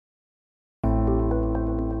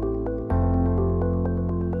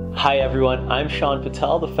Hi everyone, I'm Sean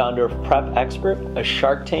Patel, the founder of Prep Expert, a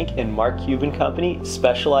Shark Tank and Mark Cuban company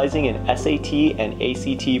specializing in SAT and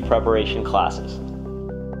ACT preparation classes.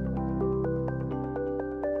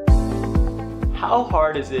 How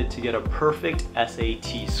hard is it to get a perfect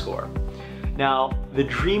SAT score? Now, the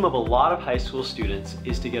dream of a lot of high school students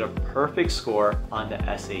is to get a perfect score on the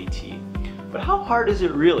SAT. But how hard is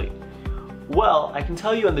it really? Well, I can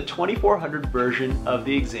tell you on the 2400 version of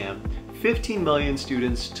the exam, 15 million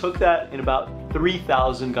students took that and about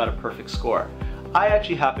 3,000 got a perfect score. I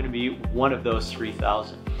actually happen to be one of those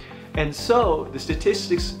 3,000. And so the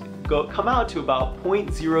statistics come out to about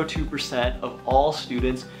 0.02% of all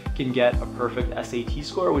students can get a perfect SAT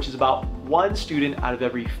score, which is about one student out of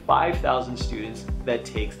every 5,000 students that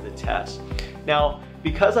takes the test. Now,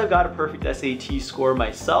 because I've got a perfect SAT score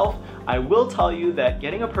myself, I will tell you that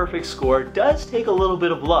getting a perfect score does take a little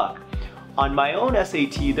bit of luck. On my own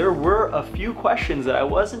SAT, there were a few questions that I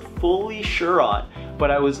wasn't fully sure on, but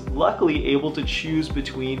I was luckily able to choose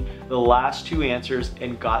between the last two answers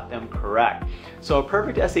and got them correct. So a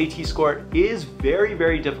perfect SAT score is very,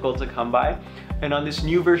 very difficult to come by. And on this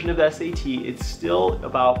new version of the SAT, it's still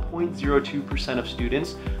about 0.02% of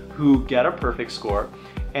students who get a perfect score.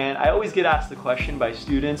 And I always get asked the question by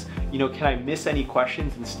students, can I miss any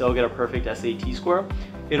questions and still get a perfect SAT score?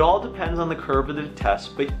 It all depends on the curve of the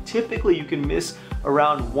test, but typically you can miss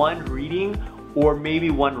around one reading or maybe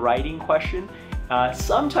one writing question.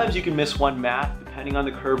 Sometimes you can miss one math depending on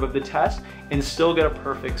the curve of the test and still get a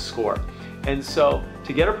perfect score. And so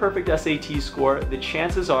to get a perfect SAT score, the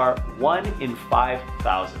chances are 1 in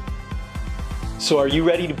 5,000. So are you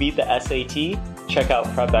ready to beat the SAT? Check out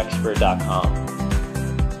prepexpert.com.